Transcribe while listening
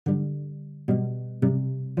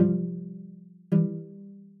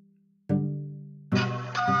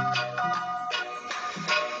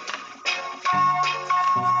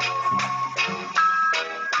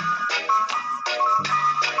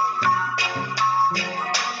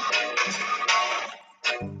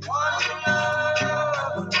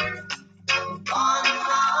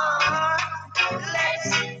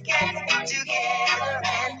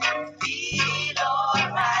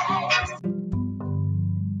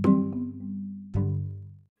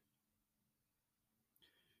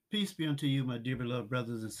Peace be unto you, my dear beloved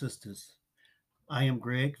brothers and sisters. I am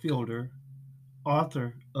Greg Fielder,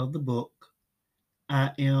 author of the book,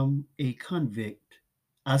 I Am a Convict.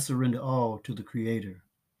 I Surrender All to the Creator.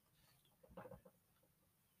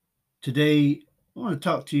 Today, I want to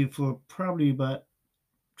talk to you for probably about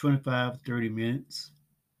 25, 30 minutes.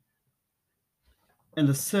 And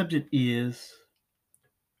the subject is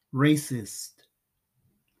racist.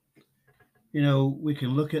 We can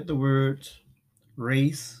look at the words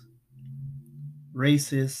race,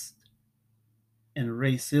 racist, and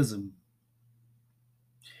racism.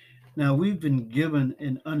 Now, we've been given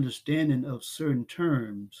an understanding of certain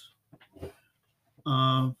terms,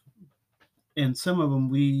 uh, and some of them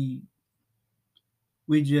we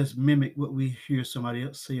just mimic what we hear somebody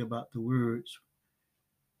else say about the words.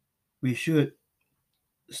 We should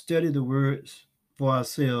study the words for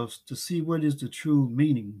ourselves to see what is the true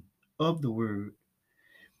meaning of the word.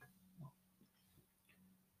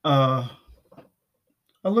 Uh,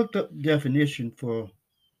 I looked up the definition for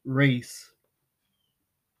race.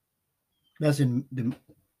 That's in the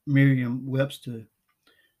Merriam-Webster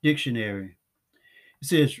dictionary. It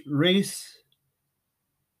says race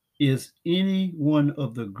is any one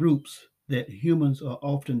of the groups that humans are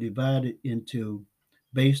often divided into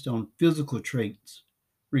based on physical traits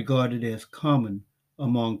regarded as common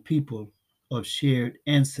among people of shared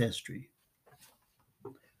ancestry.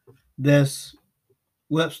 That's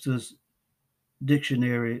Webster's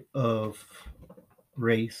Dictionary of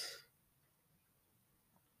Race.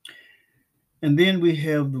 And then we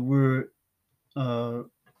have the word uh,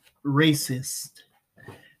 racist.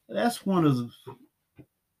 That's one of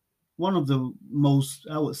the most,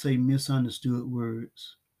 I would say, misunderstood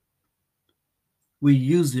words. We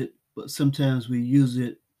use it, but sometimes we use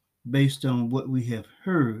it based on what we have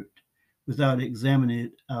heard without examining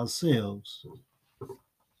it ourselves.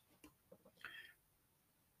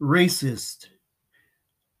 Racist.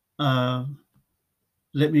 Uh,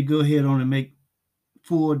 Let me go ahead on and make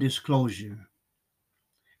full disclosure.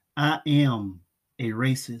 I am a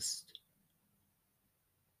racist,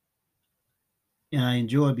 and I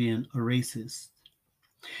enjoy being a racist.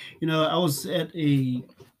 I was at a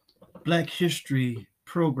Black History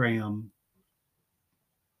program.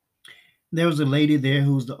 There was a lady there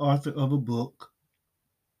who was the author of a book,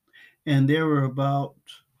 and there were about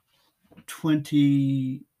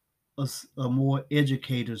 20 or more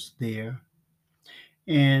educators there,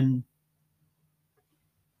 and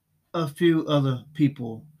a few other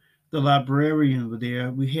people. The librarian was there.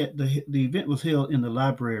 We had the event was held in the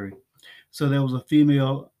library, so there was a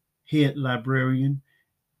female head librarian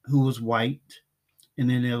who was white, and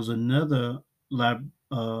then there was another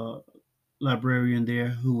librarian there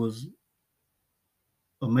who was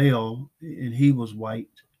a male, and he was white.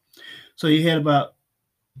 So you had about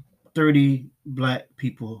 30 black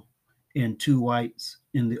people and two whites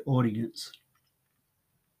in the audience.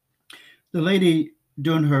 The lady,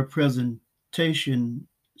 during her presentation,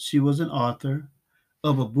 she was an author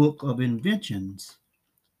of a book of inventions.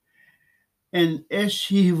 And as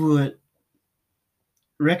she would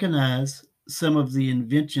recognize some of the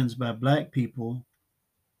inventions by black people,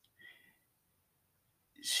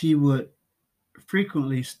 she would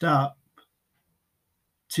frequently stop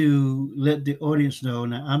to let the audience know.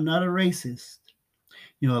 Now, I'm not a racist.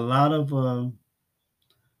 A lot of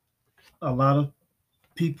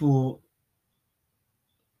people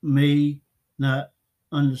may not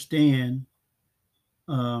understand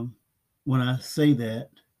when I say that.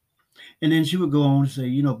 And then she would go on to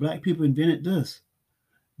say, black people invented this,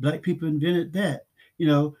 black people invented that.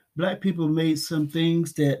 Black people made some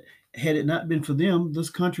things that, had it not been for them,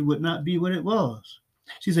 this country would not be what it was.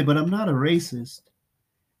 She said, but I'm not a racist.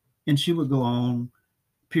 And she would go on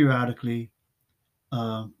periodically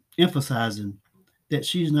emphasizing that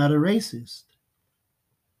she's not a racist.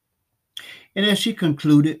 And as she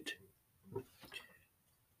concluded,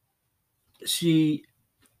 she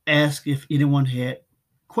asked if anyone had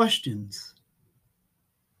questions.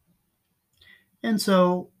 And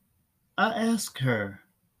so I asked her,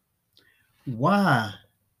 why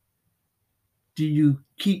do you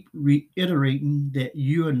keep reiterating that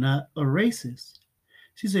you're not a racist?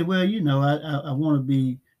 She said, well, I want to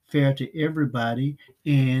be fair to everybody,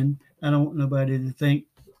 and I don't want nobody to think,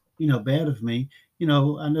 bad of me. I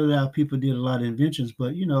know that our people did a lot of inventions,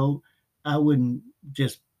 but, I wouldn't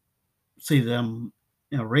just say that I'm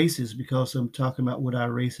racist because I'm talking about what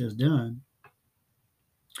our race has done.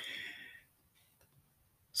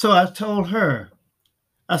 So I told her,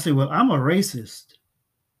 I said, well, I'm a racist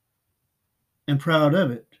and proud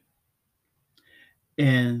of it.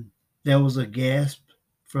 And there was a gasp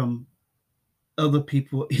from other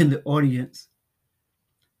people in the audience.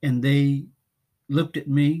 and they looked at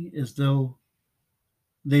me as though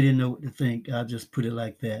they didn't know what to think. I'll just put it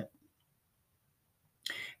like that.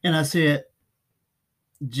 And I said,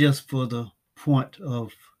 just for the point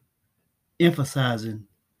of emphasizing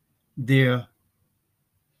their,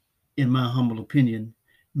 in my humble opinion,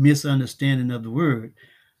 misunderstanding of the word,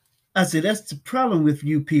 I said, that's the problem with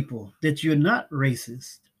you people, that you're not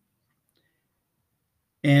racist.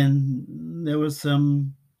 And there was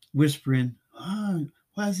some whispering,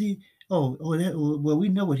 why is he? Well, we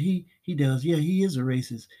know what he does. Yeah, he is a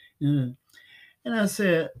racist. And I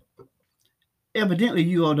said, evidently,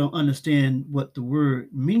 you all don't understand what the word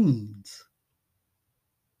means.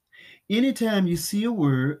 Anytime you see a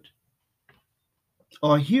word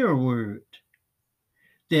or hear a word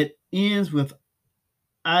that ends with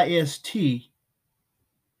ist,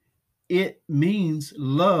 it means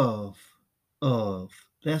love of.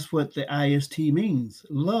 That's what the ist means,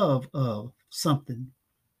 love of something.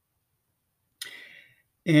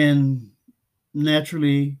 And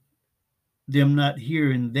naturally, them not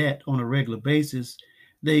hearing that on a regular basis,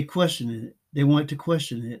 they question it. They want to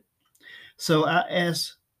question it. So I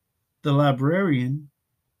asked the librarian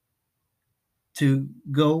to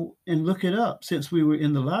go and look it up. Since we were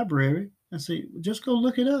in the library, I said, just go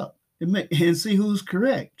look it up and see who's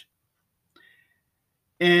correct.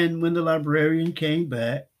 And when the librarian came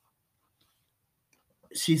back,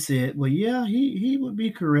 she said, well, yeah, he would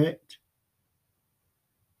be correct.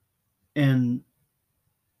 And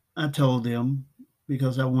I told them,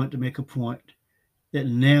 because I wanted to make a point, that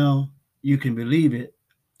now you can believe it,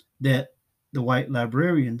 that the white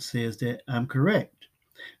librarian says that I'm correct.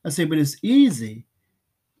 I said, but it's easy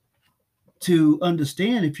to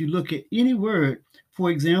understand if you look at any word.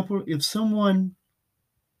 For example, if someone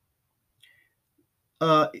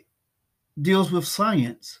deals with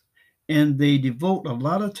science and they devote a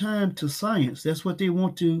lot of time to science, that's what they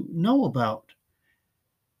want to know about.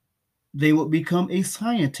 They will become a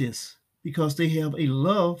scientist because they have a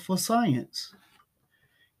love for science.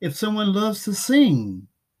 If someone loves to sing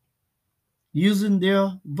using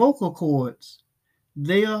their vocal cords,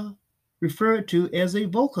 they are referred to as a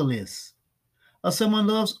vocalist. Or someone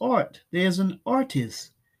loves art, there's an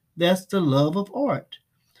artist. That's the love of art.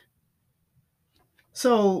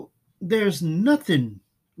 So there's nothing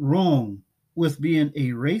wrong with being a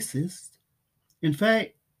racist. In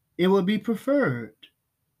fact, it would be preferred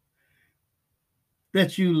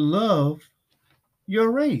that you love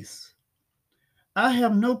your race. I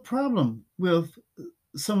have no problem with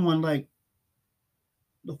someone like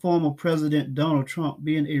the former President Donald Trump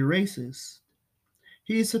being a racist.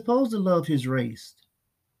 He's supposed to love his race.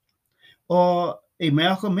 Or a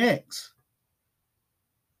Malcolm X.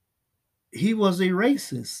 He was a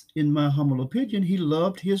racist, in my humble opinion. He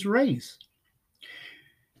loved his race.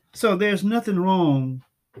 So there's nothing wrong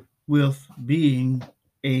with being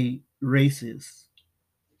a racist.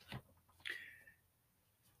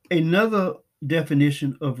 Another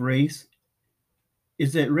definition of race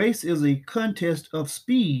is that race is a contest of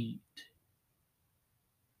speed.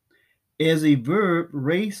 As a verb,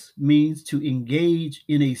 race means to engage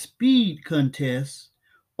in a speed contest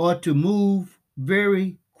or to move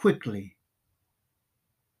very quickly.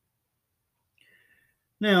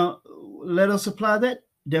 Now, let us apply that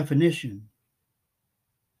definition.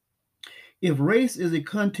 If race is a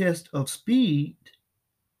contest of speed,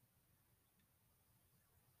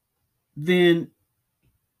 then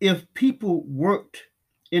if people worked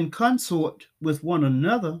in consort with one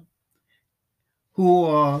another who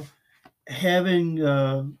are having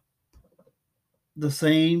the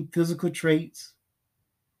same physical traits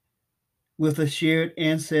with a shared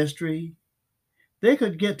ancestry, they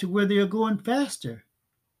could get to where they are going faster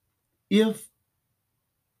if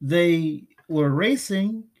they were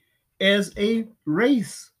racing as a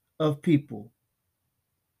race of people.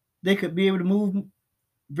 They could be able to move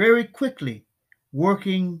very quickly,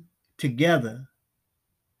 working together.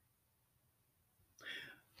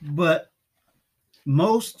 But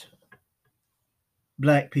most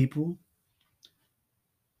Black people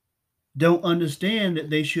don't understand that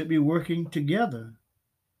they should be working together.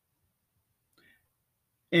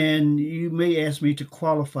 And you may ask me to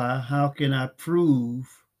qualify, how can I prove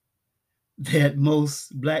that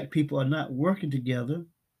most Black people are not working together?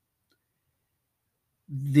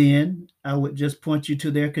 Then I would just point you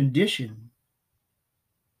to their condition.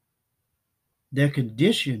 Their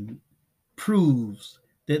condition proves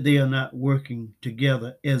that they are not working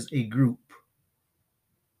together as a group,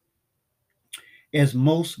 as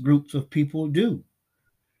most groups of people do.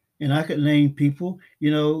 And I could name people,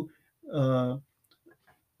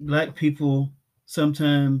 Black people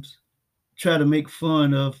sometimes try to make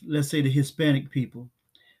fun of, let's say, the Hispanic people.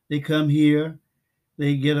 They come here,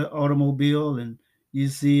 they get an automobile, and you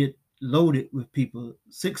see it loaded with people,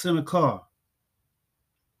 6 in a car.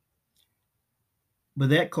 But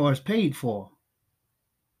that car is paid for.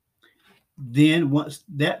 Then once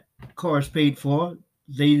that car is paid for,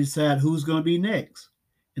 they decide who's going to be next.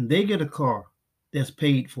 And they get a car that's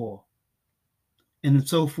paid for. And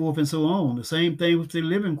so forth and so on. The same thing with the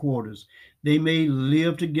living quarters. They may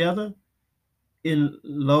live together in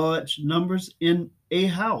large numbers in a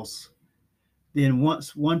house. Then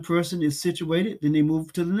once one person is situated, then they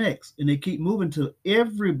move to the next. And they keep moving till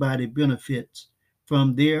everybody benefits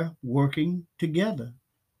from their working together.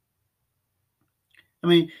 I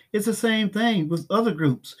mean, it's the same thing with other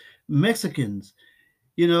groups. Mexicans,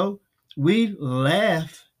 you know, we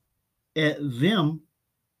laugh at them,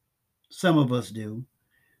 some of us do,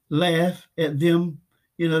 laugh at them.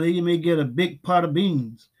 They may get a big pot of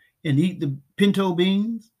beans and eat the pinto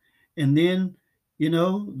beans, and then,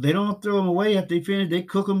 they don't throw them away after they finish. They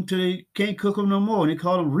cook them till they can't cook them no more, and they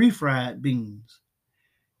call them refried beans.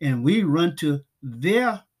 And we run to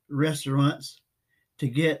their restaurants to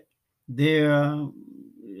get their,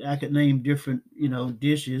 I could name different,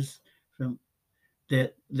 dishes from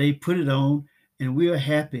that they put it on, and we are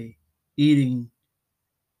happy eating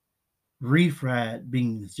refried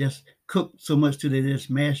beans, just cooked so much till they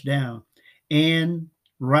just mashed down, and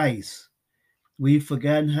rice. We've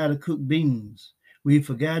forgotten how to cook beans. We've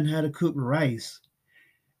forgotten how to cook rice.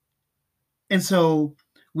 And so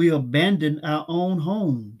we abandon our own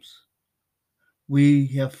homes. We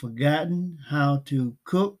have forgotten how to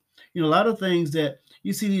cook. A lot of things that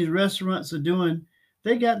you see these restaurants are doing,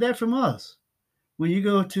 they got that from us. When you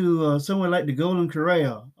go to somewhere like the Golden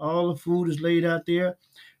Corral, all the food is laid out there.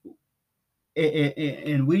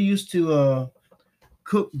 And we used to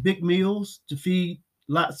cook big meals to feed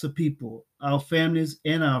lots of people, our families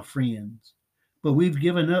and our friends. But we've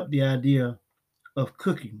given up the idea of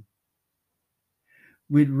cooking.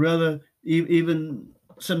 We'd rather, even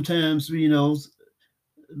sometimes, the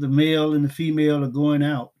male and the female are going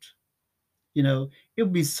out. It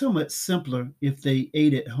would be so much simpler if they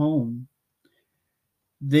ate at home.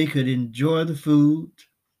 They could enjoy the food.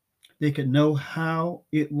 They could know how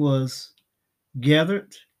it was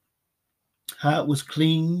gathered, how it was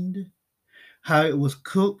cleaned, how it was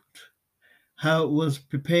cooked, how it was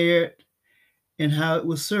prepared, and how it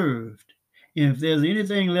was served. And if there's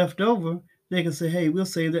anything left over, they can say, hey, we'll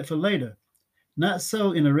save that for later. Not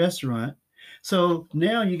so in a restaurant. So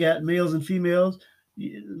now you got males and females.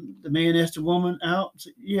 The man asked the woman out.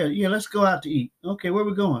 Yeah, let's go out to eat. Okay, where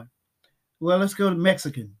we going? Well, let's go to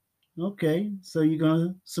Mexican. Okay, so you're going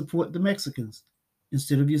to support the Mexicans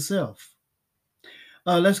instead of yourself.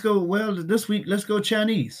 Let's go, well, this week, let's go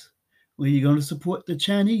Chinese. Well, you're going to support the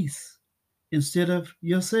Chinese instead of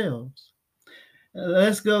yourselves.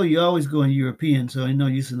 Let's go, you always going European, so I know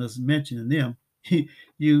you in us mentioning them.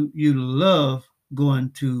 you love going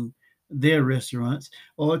to their restaurants,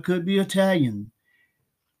 or it could be Italian.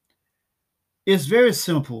 It's very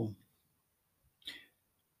simple.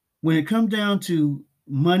 When it comes down to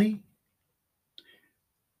money,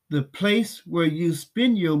 the place where you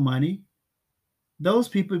spend your money, those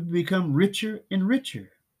people become richer and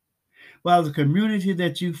richer. While the community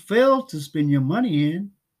that you fail to spend your money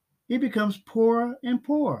in, it becomes poorer and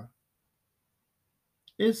poorer.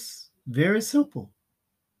 It's very simple.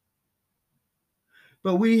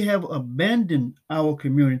 But we have abandoned our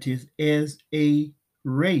communities as a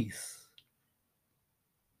race.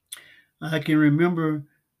 I can remember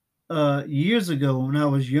years ago when I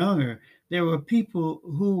was younger, there were people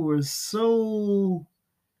who were so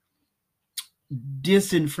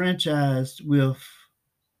disenfranchised with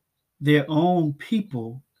their own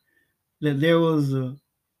people that there was a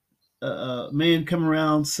man coming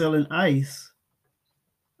around selling ice,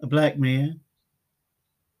 a black man,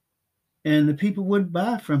 and the people wouldn't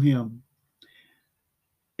buy from him.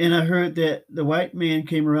 And I heard that the white man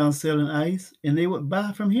came around selling ice and they would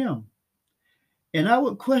buy from him. And I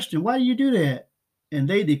would question, why do you do that? And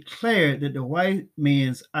they declared that the white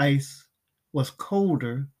man's ice was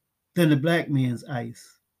colder than the black man's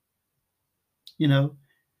ice.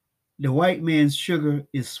 The white man's sugar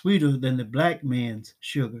is sweeter than the black man's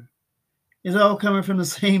sugar. It's all coming from the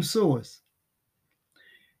same source.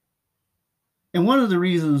 And one of the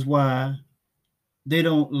reasons why they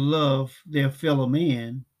don't love their fellow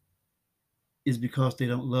man is because they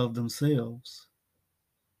don't love themselves.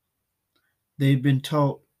 They've been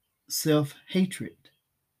taught self-hatred.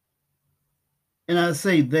 And I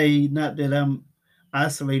say they, not that I'm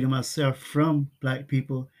isolating myself from black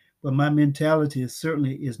people, but my mentality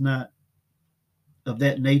certainly is not of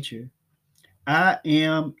that nature. I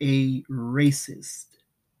am a racist.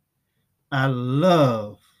 I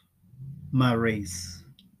love my race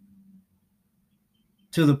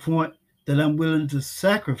to the point that I'm willing to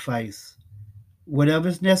sacrifice whatever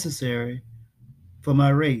is necessary for my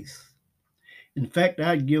race. In fact,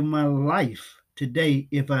 I'd give my life today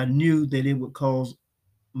if I knew that it would cause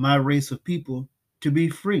my race of people to be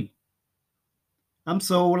free. I'm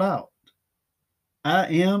sold out. I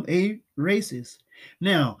am a racist.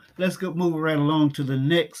 Now, let's go move right along to the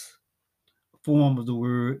next form of the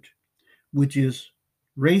word, which is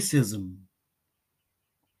racism.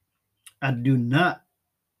 I do not,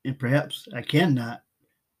 and perhaps I cannot,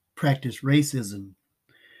 practice racism.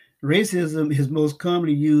 Racism is most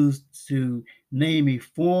commonly used to name a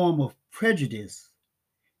form of prejudice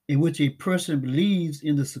in which a person believes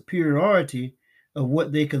in the superiority of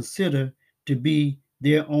what they consider to be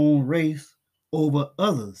their own race over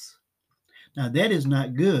others. Now, that is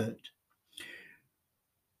not good.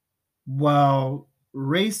 While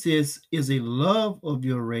racist is a love of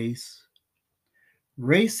your race,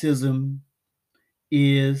 racism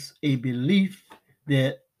is a belief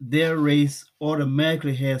that their race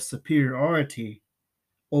automatically has superiority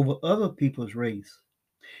over other people's race.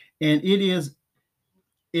 And it is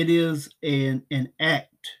an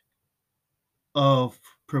act of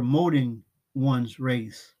promoting one's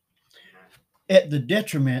race at the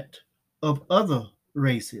detriment of other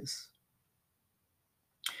races.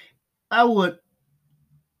 I would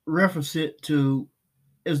reference it to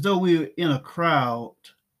as though we were in a crowd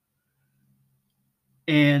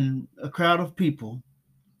and a crowd of people,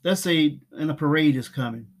 let's say, and a parade is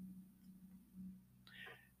coming.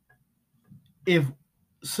 If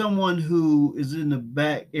someone who is in the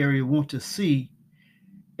back area want to see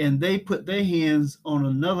and they put their hands on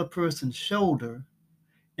another person's shoulder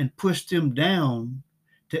and push them down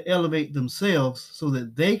to elevate themselves so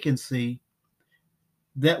that they can see,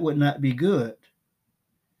 that would not be good.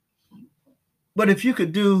 But if you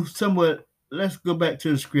could do somewhat, let's go back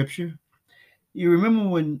to the scripture. You remember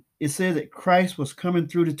when it said that Christ was coming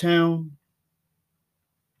through the town,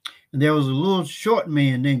 and there was a little short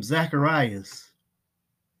man named Zacharias.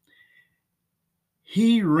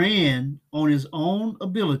 He ran on his own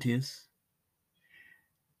abilities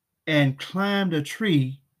and climbed a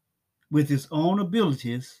tree with his own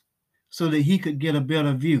abilities so that he could get a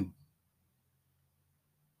better view.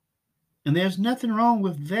 And there's nothing wrong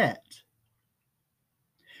with that.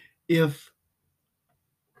 If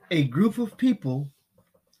a group of people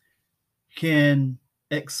can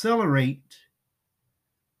accelerate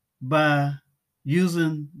by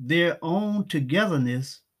using their own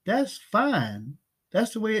togetherness, that's fine.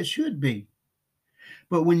 That's the way it should be.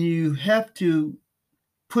 But when you have to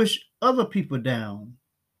push other people down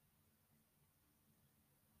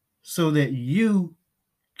so that you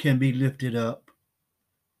can be lifted up,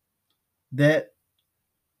 that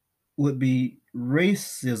would be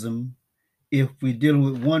racism if we're dealing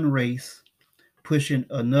with one race pushing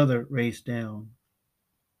another race down.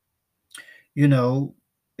 You know,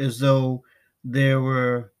 as though there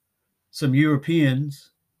were some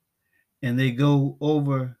Europeans and they go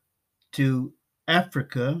over to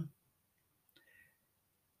Africa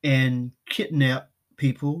and kidnap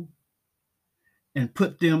people and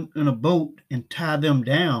put them in a boat and tie them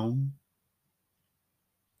down.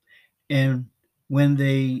 And when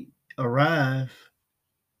they arrive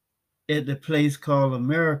at the place called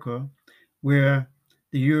America, where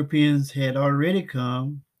the Europeans had already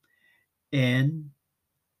come and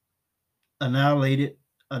annihilated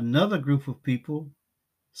another group of people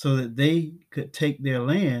so that they could take their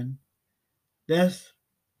land, that's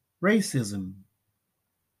racism,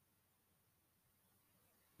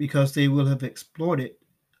 because they will have exploited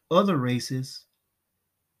other races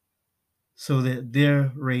so that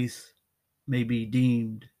their race may be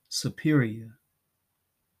deemed superior.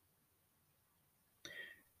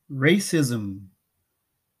 Racism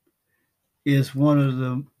is one of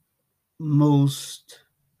the most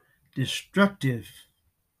destructive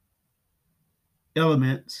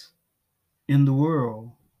elements in the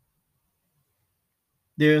world.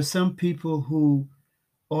 There are some people who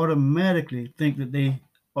automatically think that they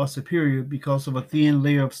are superior because of a thin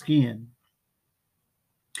layer of skin.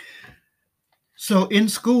 So in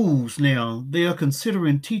schools now, they are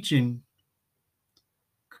considering teaching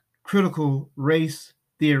critical race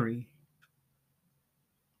theory.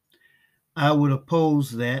 I would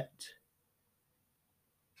oppose that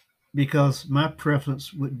because my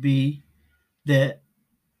preference would be that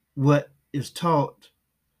what is taught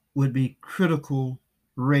would be critical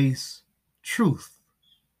race truth.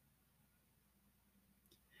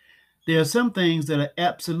 There are some things that are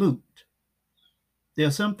absolute. There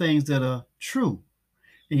are some things that are true,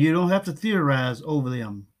 and you don't have to theorize over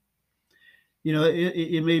them.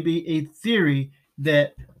 It may be a theory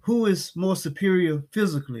that who is more superior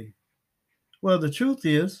physically. Well, the truth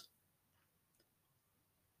is,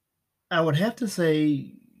 I would have to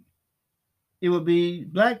say it would be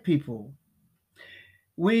black people.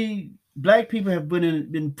 We black people have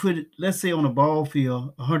been put, let's say, on a ball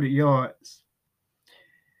field, 100 yards.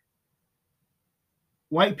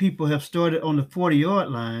 White people have started on the 40-yard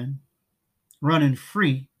line, running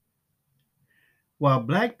free, while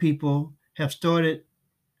black people have started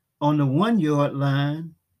on the 1-yard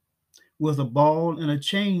line with a ball and a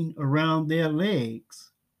chain around their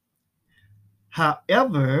legs.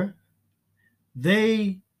 However,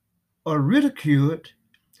 they are ridiculed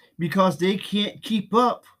because they can't keep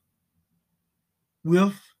up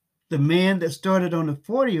with the man that started on the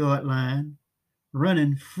 40-yard line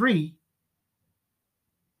running free,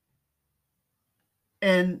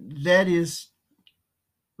 and that is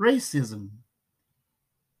racism.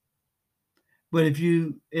 But if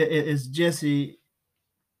you, as Jesse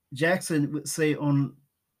Jackson would say on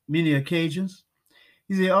many occasions,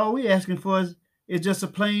 he said, all we're asking for is just a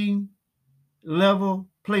plain, level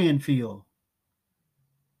playing field,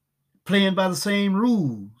 playing by the same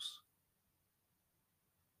rules.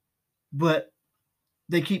 But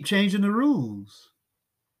they keep changing the rules.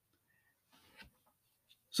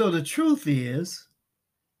 So the truth is,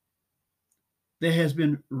 there has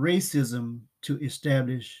been racism to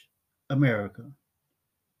establish America.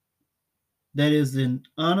 That is an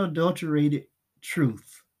unadulterated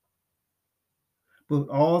truth. But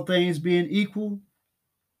all things being equal,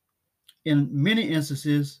 in many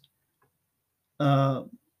instances,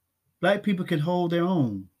 black people can hold their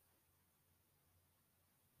own.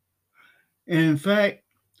 And in fact,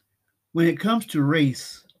 when it comes to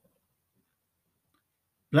race,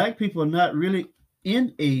 black people are not really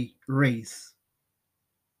in a race.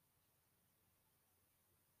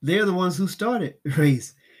 They're the ones who started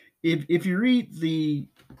race. If you read the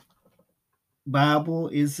Bible,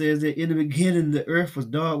 it says that in the beginning the earth was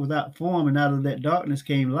dark without form, and out of that darkness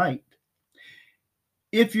came light.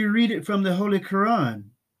 If you read it from the Holy Quran,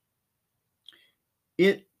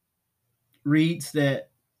 it reads that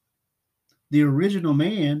the original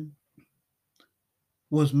man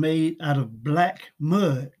was made out of black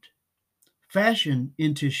mud, fashioned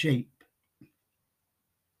into shape.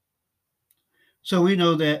 So we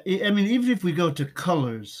know that, I mean, even if we go to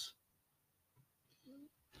colors,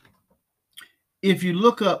 if you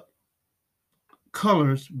look up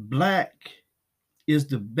colors, black is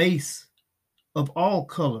the base of all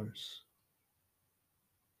colors.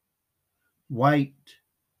 White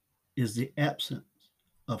is the absence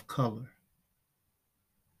of color.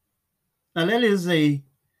 Now, that is a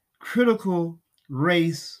critical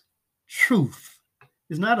race truth.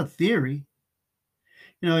 It's not a theory.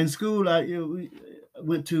 In school, we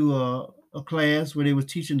went to a class where they were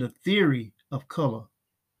teaching the theory of color.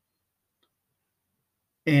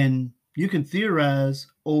 And you can theorize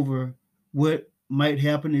over what might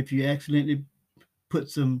happen if you accidentally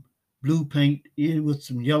put some blue paint in with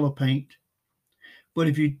some yellow paint. But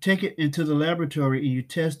if you take it into the laboratory and you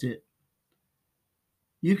test it,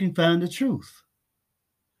 you can find the truth.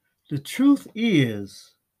 The truth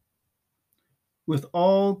is, with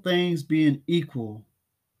all things being equal,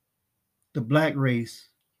 the black race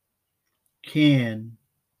can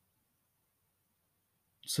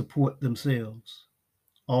support themselves,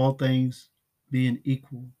 all things being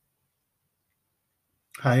equal.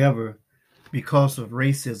 However, because of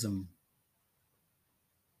racism,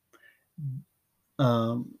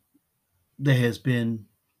 there has been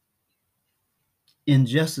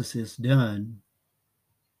injustices done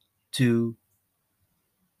to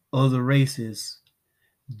other races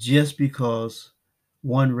just because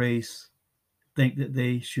one race think that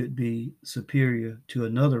they should be superior to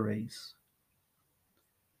another race,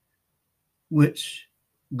 which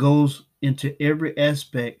goes into every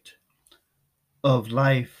aspect of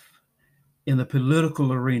life in the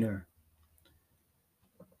political arena.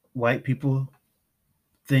 White people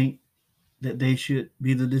think that they should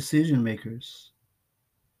be the decision makers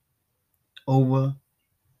over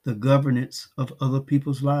the governance of other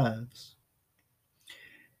people's lives.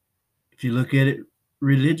 If you look at it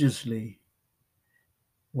religiously,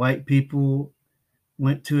 white people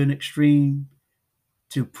went to an extreme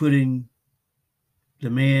to putting the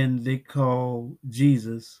man they call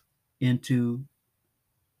Jesus into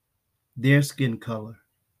their skin color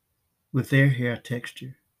with their hair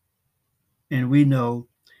texture. And we know,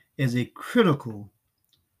 as a critical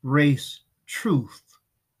race truth,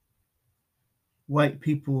 white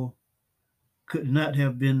people could not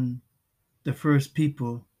have been the first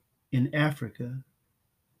people in Africa.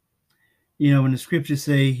 When the scriptures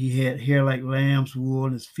say he had hair like lamb's wool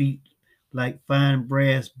and his feet like fine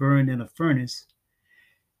brass burned in a furnace,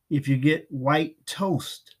 if you get white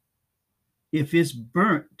toast, if it's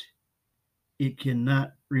burnt, it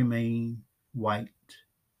cannot remain white.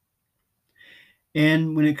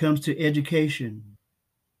 And when it comes to education,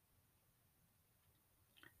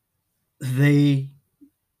 they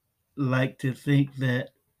like to think that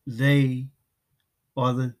they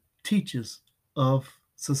are the teachers of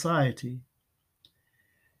society.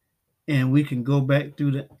 And we can go back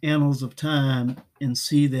through the annals of time and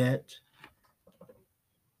see that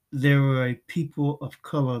there were a people of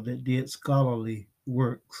color that did scholarly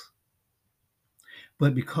works.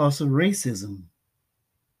 But because of racism,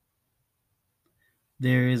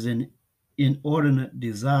 there is an inordinate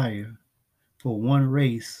desire for one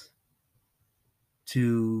race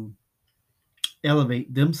to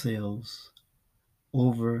elevate themselves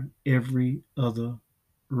over every other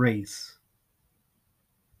race.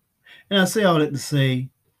 And I say all that to say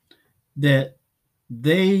that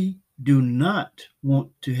they do not want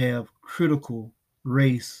to have critical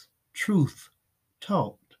race truth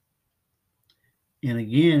taught. And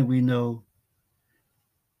again, we know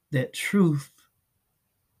that truth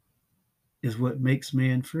is what makes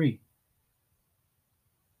man free.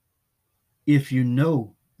 If you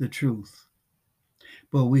know the truth,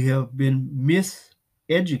 but we have been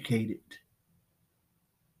miseducated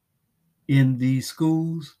in these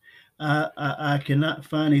schools. I cannot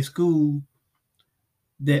find a school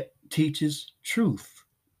that teaches truth.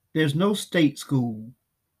 There's no state school.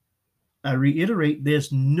 I reiterate,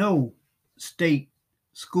 there's no state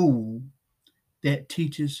school that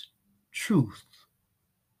teaches truth.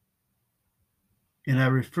 And I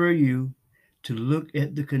refer you to look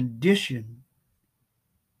at the condition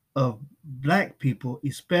of Black people,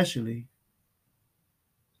 especially.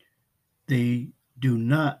 They do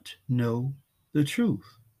not know the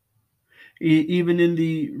truth. Even in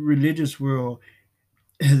the religious world,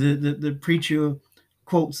 the preacher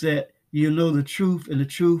quotes that you know the truth and the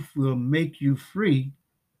truth will make you free.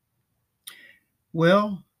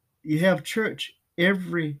 Well, you have church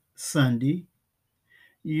every Sunday.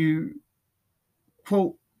 You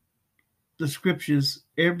quote the scriptures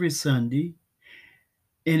every Sunday.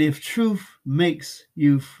 And if truth makes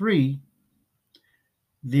you free,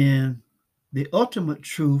 then the ultimate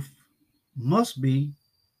truth must be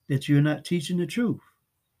that you're not teaching the truth.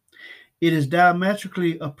 It is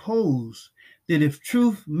diametrically opposed that if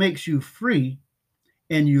truth makes you free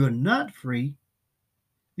and you're not free,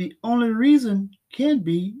 the only reason can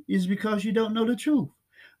be is because you don't know the truth.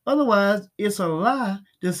 Otherwise, it's a lie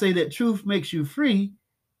to say that truth makes you free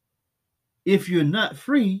if you're not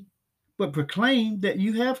free, but proclaim that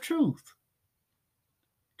you have truth.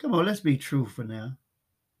 Come on, let's be truthful now.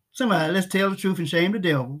 Somebody, let's tell the truth and shame the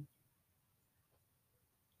devil.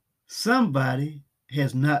 Somebody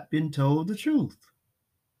has not been told the truth,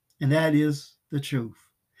 and that is the truth.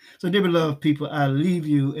 So, dear beloved people, I leave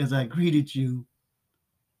you as I greeted you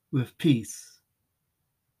with peace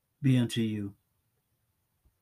be unto you.